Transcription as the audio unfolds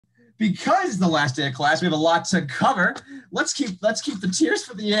because it's the last day of class, we have a lot to cover. Let's keep the tears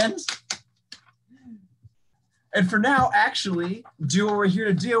for the end. And for now, actually, do what we're here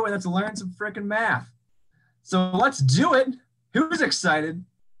to do, and that's learn some freaking math. So let's do it. Who's excited?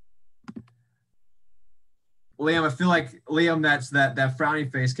 Liam, I feel like, Liam, that frowny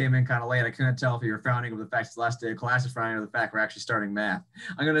face came in kind of late. I couldn't tell if you were frowning over the fact it's the last day of class or frowning over the fact we're actually starting math.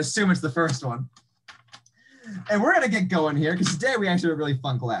 I'm going to assume it's the first one. And we're going to get going here because today we actually have a really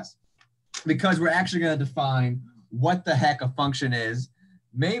fun class because we're actually going to define what the heck a function is.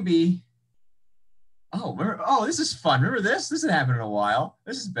 Maybe... Oh, this is fun. Remember this? This hasn't happened in a while.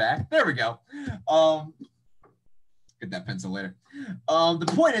 This is back. There we go. Get that pencil later.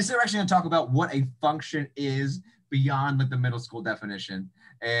 The point is they're actually going to talk about what a function is beyond like the middle school definition.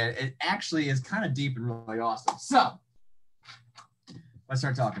 And it actually is kind of deep and really awesome. So let's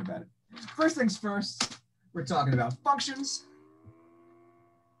start talking about it. First things first, we're talking about functions.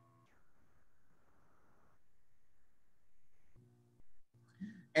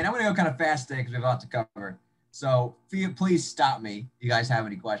 And I'm going to go kind of fast today because we have a lot to cover. So please stop me if you guys have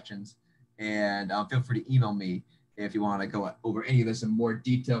any questions. And feel free to email me if you want to go over any of this in more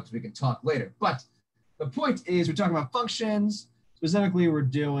detail because we can talk later. But the point is we're talking about functions. Specifically, we're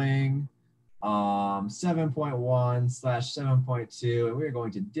doing 7.1/7.2. And we're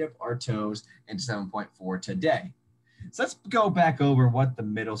going to dip our toes into 7.4 today. So let's go back over what the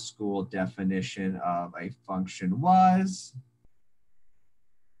middle school definition of a function was.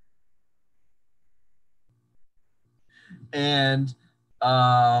 And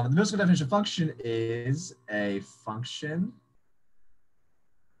the middle school definition of function is a function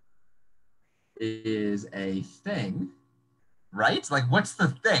is a thing, right? Like, what's the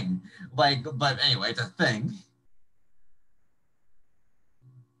thing? Like, but anyway, it's a thing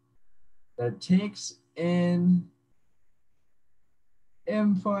that takes in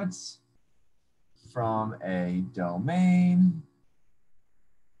inputs from a domain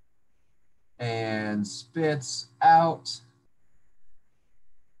and spits out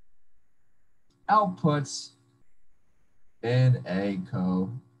outputs in a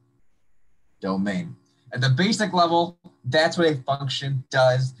co-domain. At the basic level, that's what a function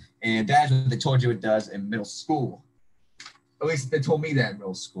does, and that's what they told you it does in middle school. At least they told me that in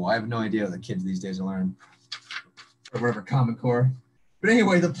middle school. I have no idea what the kids these days are learning, or whatever, Common Core. But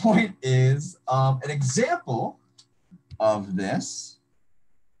anyway, the point is, an example of this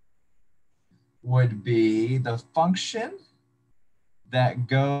would be the function that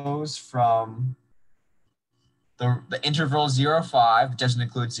goes from the interval 0, 5, it doesn't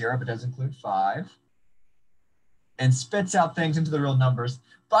include 0, but does include 5, and spits out things into the real numbers.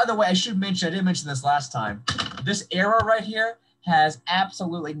 By the way, I didn't mention this last time. This arrow right here has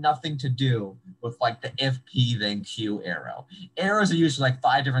absolutely nothing to do with like the if P then Q arrow. Arrows are used for like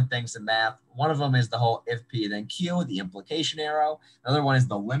 5 different things in math. One of them is the whole if P then Q, the implication arrow. Another one is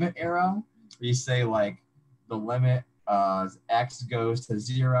the limit arrow. You say like the limit x goes to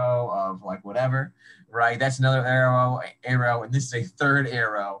 0 of like whatever, right? That's another arrow, and this is a third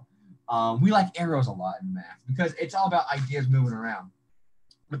arrow. We like arrows a lot in math because it's all about ideas moving around.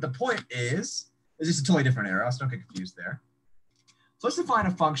 But the point is just a totally different arrow, so don't get confused there. So let's define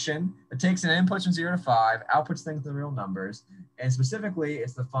a function that takes in inputs from 0 to 5, outputs things in real numbers, and specifically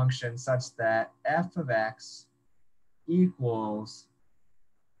it's the function such that f of x equals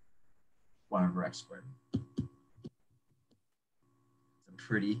 1 over x squared. It's a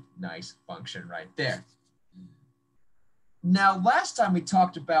pretty nice function right there. Now, last time we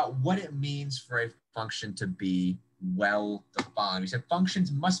talked about what it means for a function to be well-defined. We said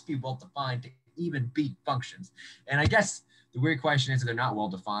functions must be well-defined to even be functions. And I guess the weird question is, if they're not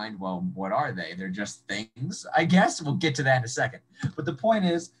well-defined, well, what are they? They're just things, I guess. We'll get to that in a second. But the point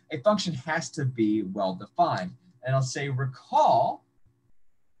is, a function has to be well-defined. And I'll say, recall,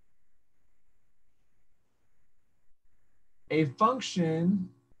 a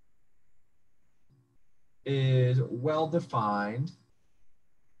function is well-defined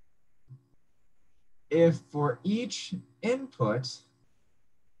if for each input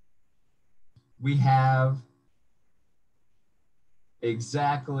we have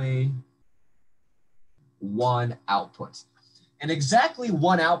exactly one output. And exactly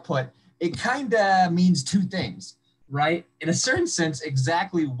one output, it kind of means 2 things, right? In a certain sense,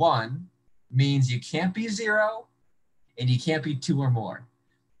 exactly 1 means you can't be 0 and you can't be 2 or more.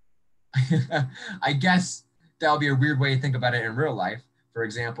 I guess that would be a weird way to think about it in real life. For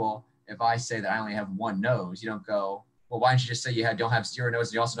example, if I say that I only have 1 nose, you don't go, well, why don't you just say you don't have 0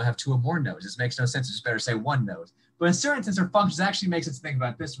 noses, you also don't have 2 or more noses? This makes no sense. It's just better to say 1 nose. But in a certain sense, our functions actually makes sense to think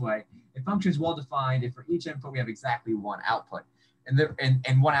about it this way. A function is well-defined if for each input we have exactly 1 output.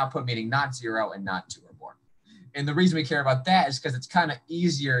 and one output meaning not 0 and not 2 or more. And the reason we care about that is because it's kind of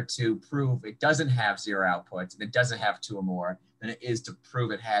easier to prove it doesn't have 0 outputs and it doesn't have 2 or more than it is to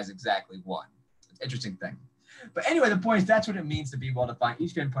prove it has exactly 1. It's an interesting thing. But anyway, the point is that's what it means to be well-defined.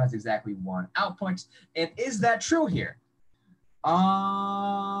 Each input has exactly 1 output. And is that true here?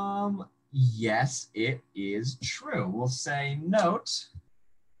 Yes, it is true. We'll say note,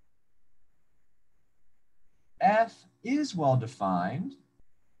 F is well-defined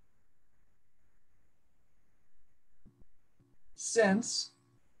since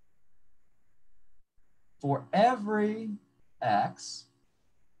for every x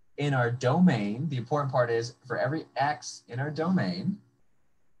in our domain, the important part is for every x in our domain,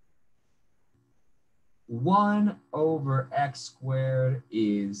 1 over x squared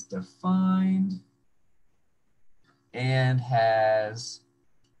is defined and has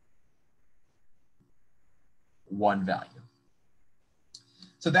 1 value.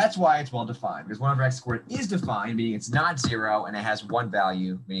 So that's why it's well defined, because 1 over x squared is defined, meaning it's not 0, and it has 1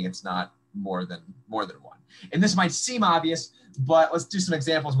 value, meaning it's not more than 1. And this might seem obvious, but let's do some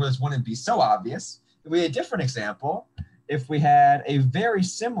examples where this wouldn't be so obvious. If we had a different example, if we had a very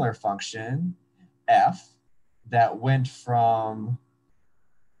similar function, f, that went from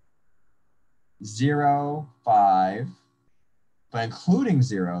 0, 5, but including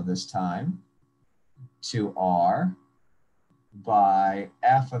 0 this time, to r by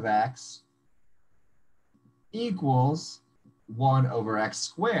f of x equals 1 over x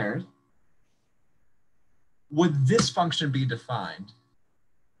squared, would this function be defined?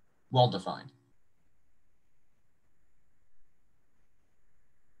 Well defined.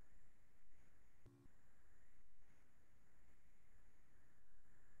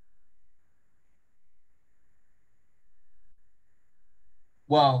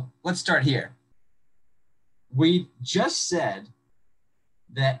 Well, let's start here. We just said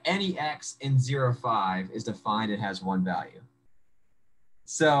that any x in 0, 5 is defined, it has 1 value.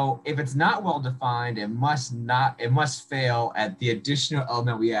 So if it's not well defined, it must fail at the additional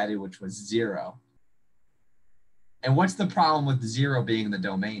element we added, which was 0. And what's the problem with 0 being in the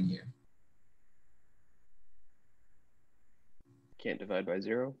domain here? Can't divide by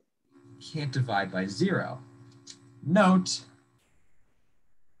 0. Can't divide by 0. Note,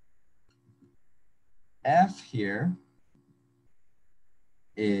 f here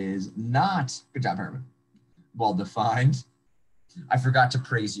is not, good job, Herman, well defined. I forgot to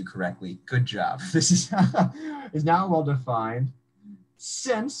praise you correctly. Good job. This is now well defined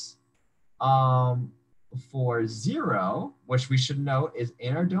since for 0, which we should note is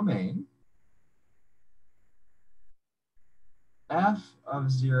in our domain, f of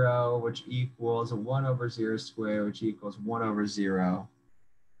 0, which equals 1 over 0 squared, which equals 1 over 0,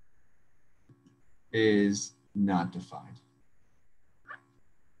 is not defined.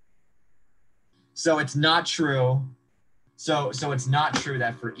 So it's not true. So it's not true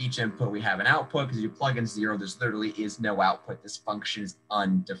that for each input we have an output, because if you plug in 0, there's literally is no output. This function is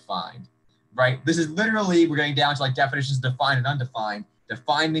undefined, right? This is literally, we're getting down to like definitions of defined and undefined.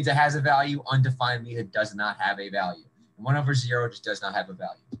 Defined means it has a value. Undefined means it does not have a value. 1 over 0 just does not have a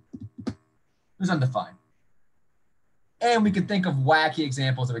value. It's undefined. And we can think of wacky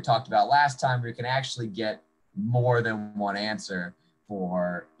examples that we talked about last time where you can actually get more than one answer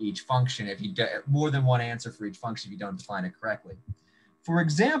for each function if you more than one answer for each function if you don't define it correctly. For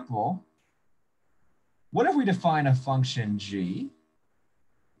example, what if we define a function g,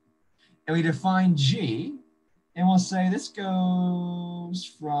 and we define g, and we'll say this goes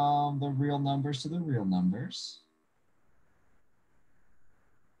from the real numbers to the real numbers.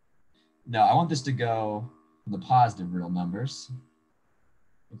 No, I want this to go from the positive real numbers,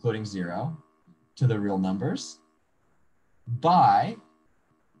 including 0, to the real numbers by,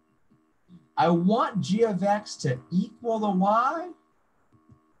 I want g of x to equal the y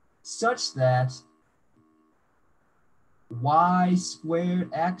such that y squared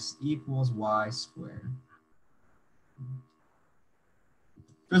x equals y squared.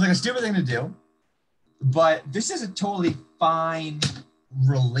 Feels like a stupid thing to do, but this is a totally fine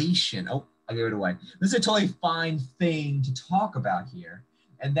relation. Oh, I gave it away. This is a totally fine thing to talk about here.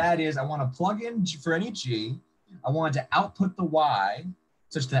 And that is, I want to plug in for any g, I want to output the y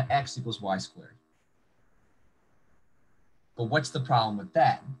such that x equals y squared. But what's the problem with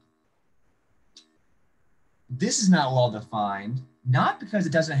that? This is not well defined, not because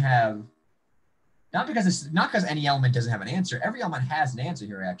it doesn't have, not because any element doesn't have an answer. Every element has an answer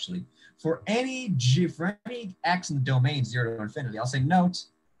here, actually. For any g, for any x in the domain 0 to infinity, I'll say note,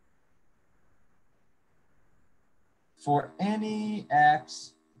 for any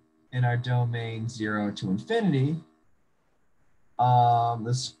x in our domain 0 to infinity,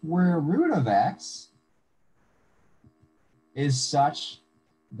 the square root of x is such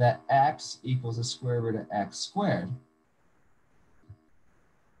that x equals the square root of x squared.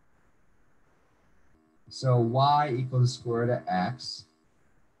 So y equals the square root of x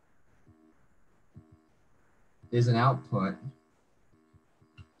is an output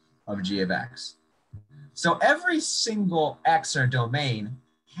of g of x. So every single x in our domain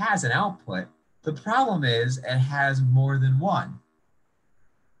has an output. The problem is it has more than one.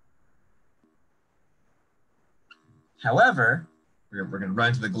 However, we're going to run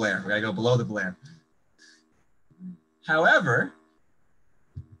into the glare. We got to go below the glare. However,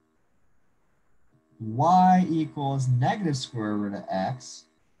 y equals negative square root of x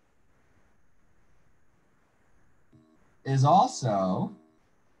is also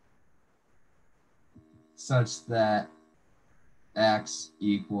such that x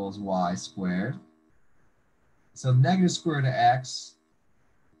equals y squared. So negative square root of x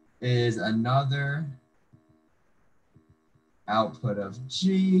is another output of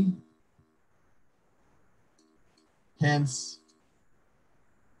g. Hence,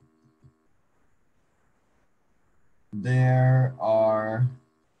 there are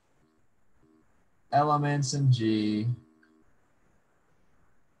elements in G.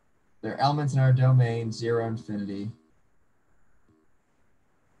 There are elements in our domain, 0, infinity,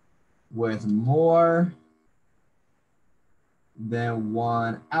 with more than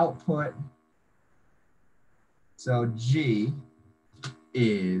one output. So G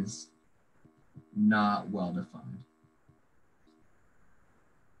is not well defined.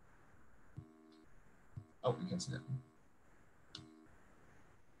 Oh, you can't see that.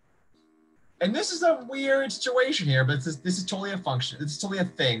 And this is a weird situation here, but this is totally a function. This is totally a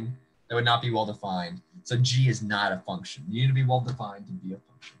thing that would not be well defined. So G is not a function. You need to be well defined to be a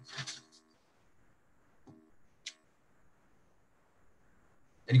function.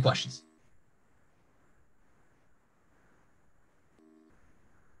 Any questions?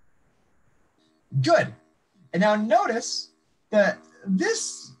 Good. And now notice that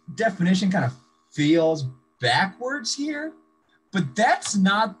this definition kind of feels backwards here, but that's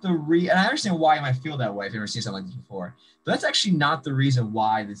not the and I understand why it might feel that way if you've ever seen something like this before, but that's actually not the reason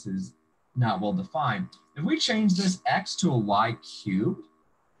why this is not well defined. If we change this x to a y cubed,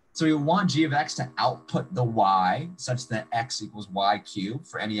 so we want g of x to output the y such that x equals y cubed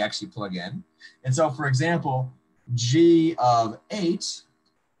for any x you plug in. And so for example, g of 8,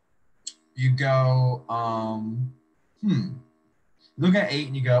 you go, look at 8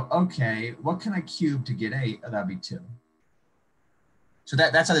 and you go, okay, what can I cube to get 8? Oh, that'd be 2. So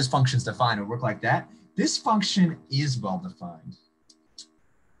that's how this function is defined. It would work like that. This function is well defined.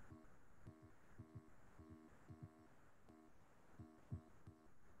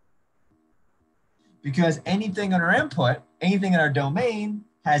 Because anything in our input, anything in our domain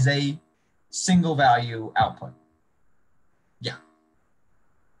has a single value output. Yeah.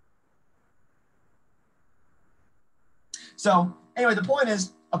 So anyway, the point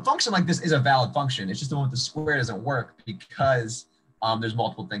is a function like this is a valid function. It's just the one with the square doesn't work because there's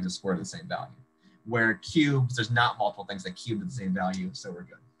multiple things that square to the same value. Where cubes, there's not multiple things that cube to the same value, so we're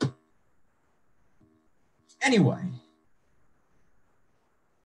good. Anyway.